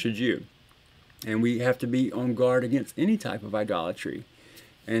 And so should you. And we have to be on guard against any type of idolatry.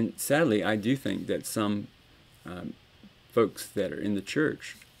 And sadly, I do think that some folks that are in the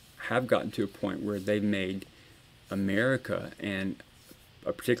church have gotten to a point where they've made America and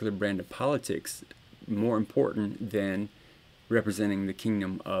a particular brand of politics more important than representing the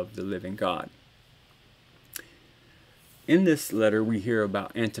kingdom of the living God. In this letter, we hear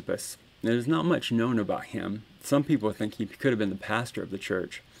about Antipas. Now, there's not much known about him. Some people think he could have been the pastor of the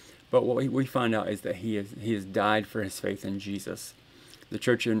church, but what we find out is that he has died for his faith in Jesus. The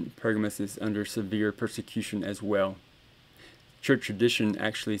church in Pergamos is under severe persecution as well. Church tradition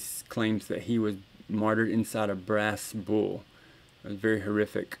actually claims that he was martyred inside a brass bull. It was very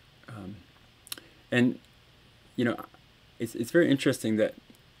horrific. And, it's very interesting that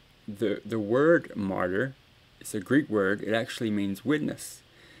the word martyr, it's a Greek word, it actually means witness.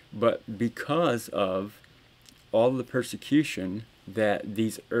 But because of all the persecution that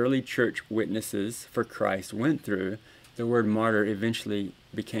these early church witnesses for Christ went through, the word martyr eventually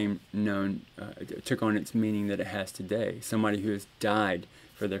became known, took on its meaning that it has today. Somebody who has died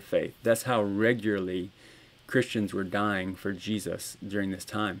for their faith. That's how regularly Christians were dying for Jesus during this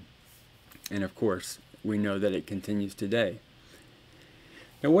time. And of course, we know that it continues today.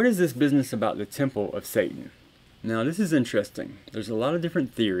 Now, what is this business about the temple of Satan? Now, this is interesting. There's a lot of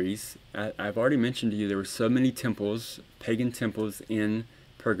different theories. I've already mentioned to you there were so many temples, pagan temples in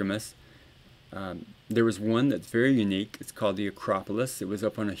Pergamos. There was one that's very unique. It's called the Acropolis. It was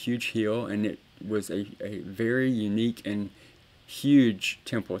up on a huge hill, and it was a very unique and huge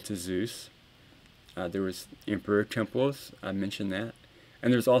temple to Zeus. There was emperor temples, I mentioned that.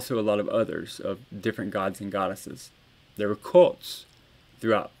 And there's also a lot of others of different gods and goddesses. There were cults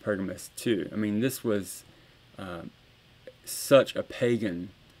throughout Pergamos too. I mean, this was such a pagan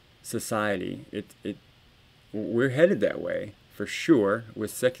society. We're headed that way for sure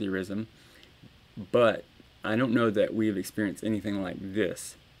with secularism, but I don't know that we've experienced anything like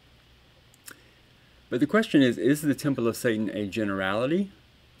this. But the question is the temple of Satan a generality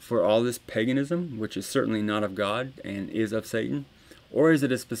for all this paganism, which is certainly not of God and is of Satan, or is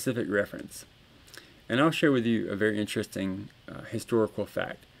it a specific reference? And I'll share with you a very interesting historical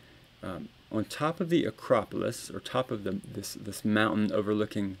fact. On top of the Acropolis, or top of this mountain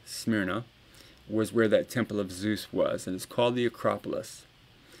overlooking Smyrna, was where that temple of Zeus was, and it's called the Acropolis.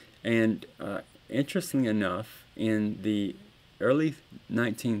 And interestingly enough, in the early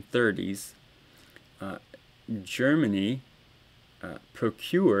 1930s, Germany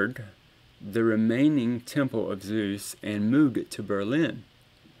procured the remaining temple of Zeus and moved it to Berlin.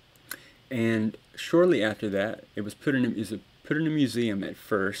 And shortly after that, it was put in a museum at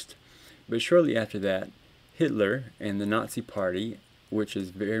first, but shortly after that, Hitler and the Nazi Party, which is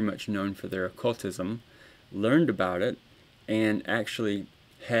very much known for their occultism, learned about it and actually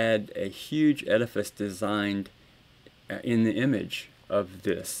had a huge edifice designed in the image of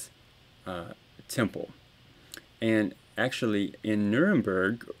this temple. And actually in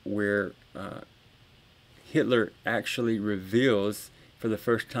Nuremberg, where Hitler actually reveals for the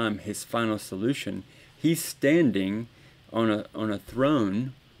first time his final solution, he's standing on a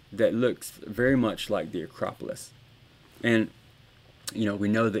throne that looks very much like the Acropolis. And we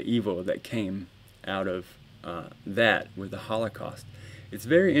know the evil that came out of that with the Holocaust. It's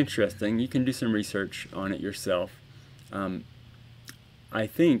very interesting. You can do some research on it yourself. I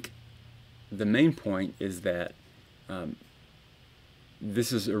think the main point is that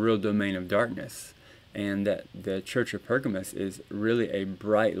this is a real domain of darkness, and that the church of Pergamos is really a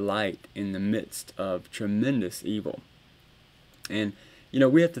bright light in the midst of tremendous evil. And,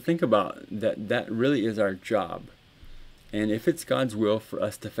 we have to think about that really is our job. And if it's God's will for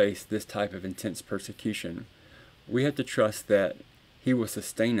us to face this type of intense persecution, we have to trust that He will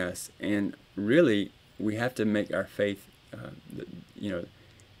sustain us. And really, we have to make our faith,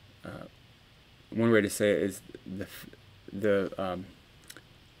 one way to say it is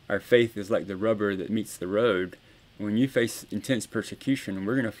our faith is like the rubber that meets the road. When you face intense persecution,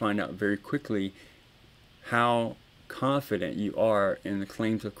 we're going to find out very quickly how confident you are in the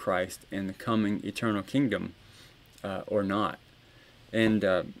claims of Christ and the coming eternal kingdom, or not. And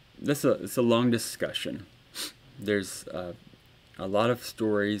it's a long discussion. There's a lot of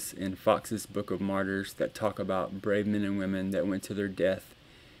stories in Fox's Book of Martyrs that talk about brave men and women that went to their death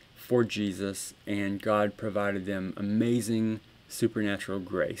for Jesus, and God provided them amazing supernatural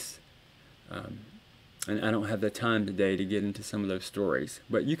grace. And I don't have the time today to get into some of those stories,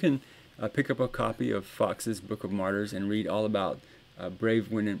 but you can pick up a copy of Fox's Book of Martyrs and read all about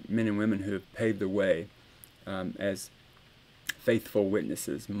brave men and women who have paved the way as faithful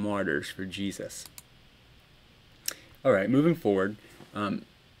witnesses, martyrs for Jesus. All right, moving forward,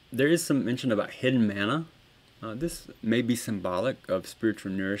 there is some mention about hidden manna. This may be symbolic of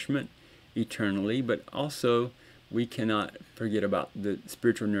spiritual nourishment eternally, but also we cannot forget about the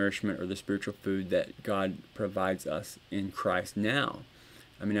spiritual nourishment or the spiritual food that God provides us in Christ now.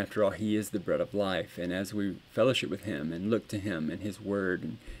 I mean, after all, He is the bread of life, and as we fellowship with Him and look to Him and His Word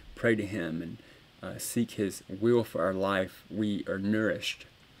and pray to Him and seek His will for our life, we are nourished.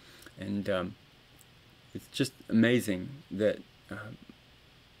 And it's just amazing that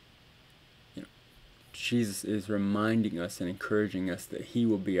Jesus is reminding us and encouraging us that He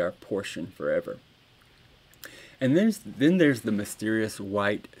will be our portion forever. And then there's the mysterious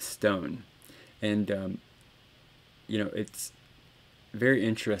white stone. And, it's very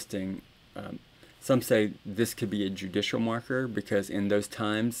interesting. Some say this could be a judicial marker because in those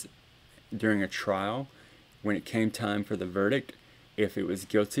times, during a trial, when it came time for the verdict, if it was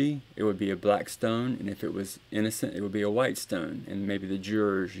guilty, it would be a black stone, and if it was innocent, it would be a white stone. And maybe the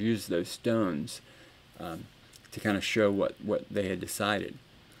jurors used those stones to kind of show what they had decided.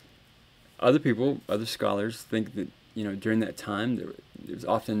 Other scholars think that, during that time, there was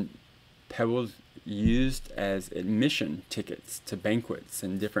often pebbles used as admission tickets to banquets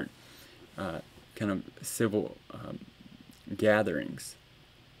and different kind of civil gatherings.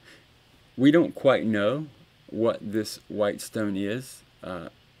 We don't quite know what this white stone is.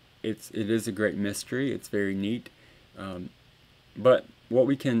 It is a great mystery. It's very neat. But what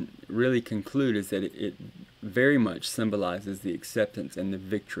we can really conclude is that it very much symbolizes the acceptance and the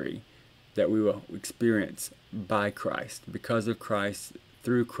victory that we will experience by Christ, because of Christ,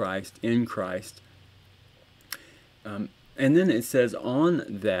 through Christ, in Christ. And then it says on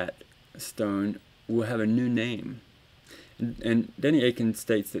that stone we'll have a new name. And Denny Aiken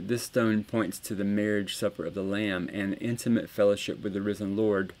states that this stone points to the marriage supper of the Lamb and intimate fellowship with the risen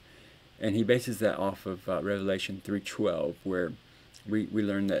Lord. And he bases that off of Revelation 3:12, where we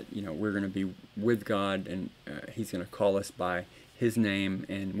learn that we're going to be with God, and He's going to call us by His name,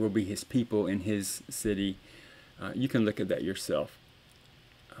 and we'll be His people in His city. You can look at that yourself.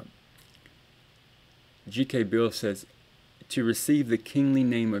 G.K. Bill says, to receive the kingly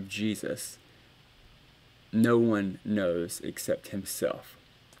name of Jesus, no one knows except Himself.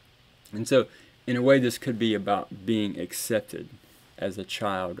 And so, in a way, this could be about being accepted as a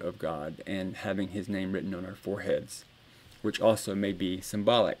child of God and having His name written on our foreheads, which also may be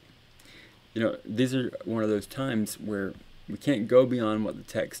symbolic. These are one of those times where we can't go beyond what the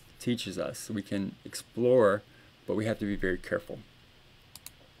text teaches us. We can explore, but we have to be very careful.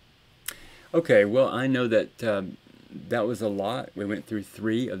 Okay, well, I know that that was a lot. We went through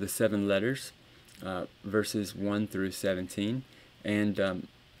 3 of the 7 letters, verses 1 through 17, and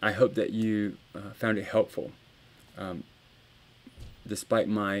I hope that you found it helpful, despite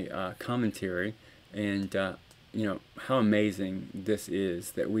my commentary, and how amazing this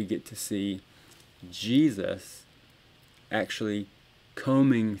is that we get to see Jesus actually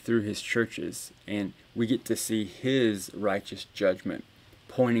combing through His churches, and we get to see His righteous judgment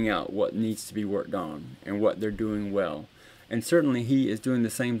pointing out what needs to be worked on and what they're doing well. And certainly He is doing the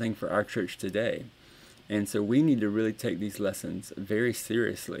same thing for our church today. And so we need to really take these lessons very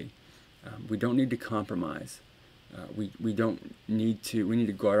seriously. We don't need to compromise. We need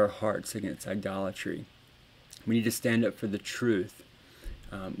to guard our hearts against idolatry. We need to stand up for the truth.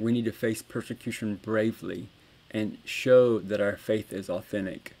 We need to face persecution bravely and show that our faith is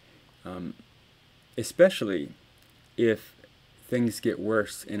authentic, especially if things get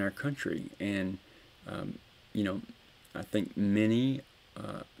worse in our country. And, you know, I think many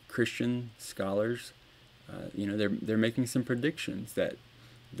Christian scholars, they're making some predictions that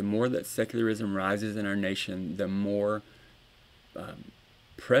the more that secularism rises in our nation, the more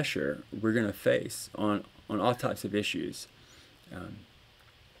pressure we're going to face on all types of issues.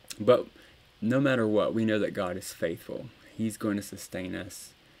 But no matter what, we know that God is faithful. He's going to sustain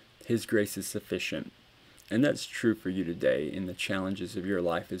us. His grace is sufficient. And that's true for you today in the challenges of your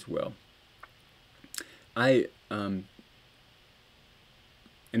life as well. I am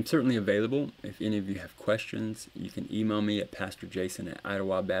certainly available. If any of you have questions, you can email me at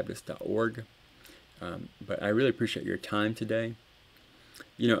pastorjason@idahoabaptist.org. But I really appreciate your time today.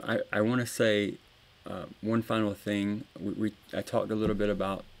 I want to say one final thing. I talked a little bit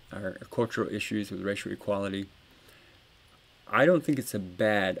about our cultural issues with racial equality. I don't think it's a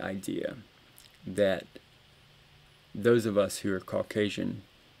bad idea that those of us who are Caucasian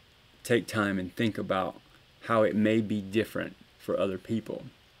take time and think about how it may be different for other people.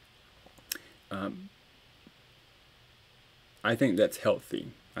 I think that's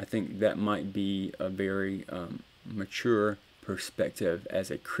healthy. I think that might be a very mature perspective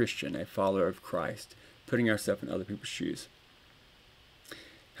as a Christian, a follower of Christ, putting ourselves in other people's shoes.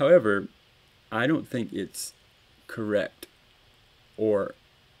 However, I don't think it's correct or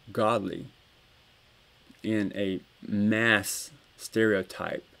godly in a mass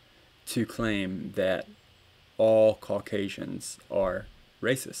stereotype to claim that all Caucasians are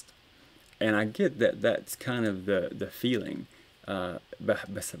racist. And I get that that's kind of the feeling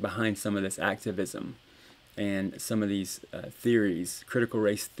behind some of this activism and some of these theories, critical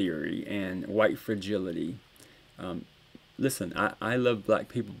race theory and white fragility. Listen, I loved black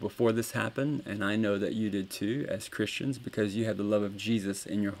people before this happened, and I know that you did too as Christians, because you have the love of Jesus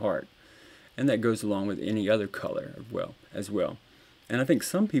in your heart. And that goes along with any other color as well. And I think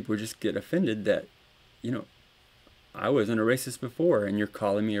some people just get offended that, I wasn't a racist before and you're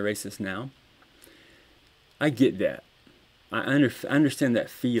calling me a racist now. I get that. I understand that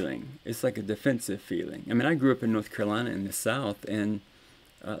feeling. It's like a defensive feeling. I mean, I grew up in North Carolina in the South, and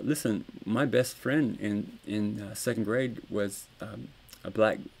listen, my best friend in second grade was a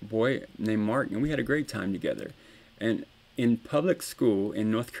black boy named Mark, and we had a great time together. And in public school in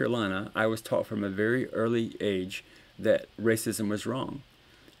North Carolina, I was taught from a very early age that racism was wrong.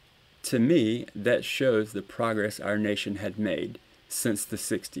 To me, that shows the progress our nation had made since the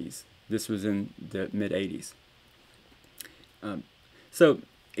 60s. This was in the mid-80s. So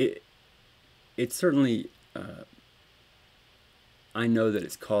it certainly, I know that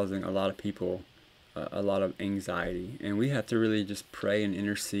it's causing a lot of people a lot of anxiety, and we have to really just pray and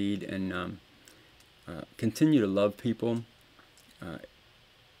intercede and continue to love people,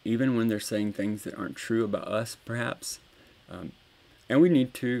 even when they're saying things that aren't true about us, perhaps. And we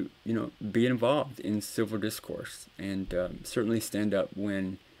need to, be involved in civil discourse and certainly stand up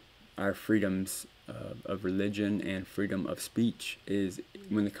when our freedoms of religion and freedom of speech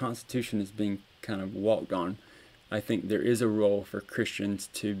when the Constitution is being kind of walked on. I think there is a role for Christians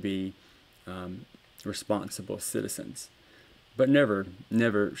to be responsible citizens. But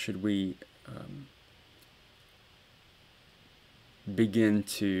never should we begin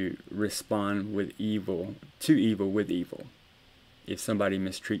to respond with evil with evil. If somebody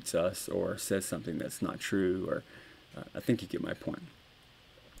mistreats us or says something that's not true, or I think you get my point.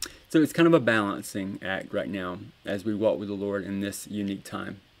 So it's kind of a balancing act right now as we walk with the Lord in this unique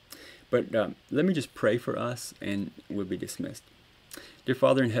time. But let me just pray for us and we'll be dismissed. Dear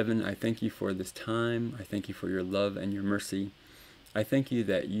Father in heaven, I thank you for this time. I thank you for your love and your mercy. I thank you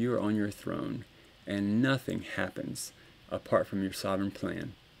that you are on your throne and nothing happens apart from your sovereign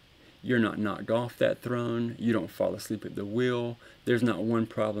plan. You're not knocked off that throne. You don't fall asleep at the wheel. There's not one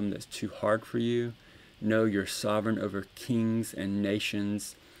problem that's too hard for you. No, you're sovereign over kings and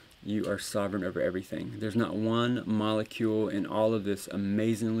nations. You are sovereign over everything. There's not one molecule in all of this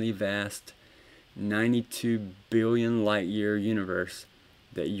amazingly vast 92 billion light year universe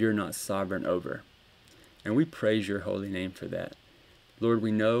that you're not sovereign over. And we praise your holy name for that. Lord,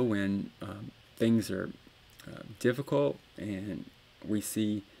 we know when things are difficult and we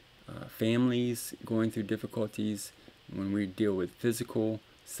see families going through difficulties, when we deal with physical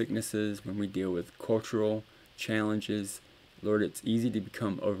sicknesses, when we deal with cultural challenges, Lord, it's easy to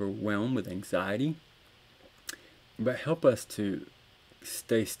become overwhelmed with anxiety. But help us to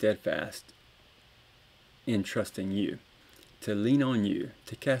stay steadfast in trusting you, to lean on you,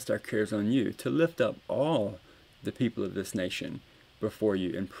 to cast our cares on you, to lift up all the people of this nation before you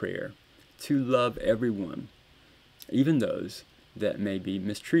in prayer, to love everyone, even those that may be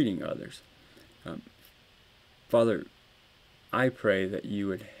mistreating others. Father, I pray that you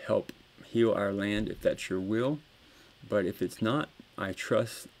would help heal our land if that's your will. But if it's not, I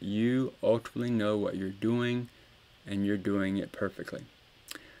trust you ultimately know what you're doing, and you're doing it perfectly.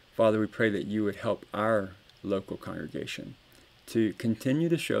 Father, we pray that you would help our local congregation to continue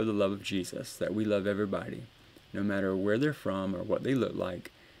to show the love of Jesus, that we love everybody, no matter where they're from or what they look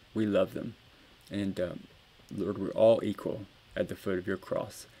like. We love them. And Lord, we're all equal at the foot of your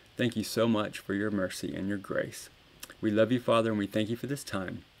cross. Thank you so much for your mercy and your grace. We love you, Father, and we thank you for this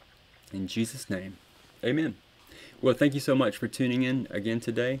time. In Jesus' name, amen. Well, thank you so much for tuning in again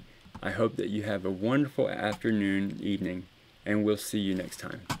today. I hope that you have a wonderful afternoon, evening, and we'll see you next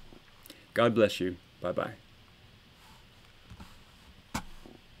time. God bless you. Bye-bye.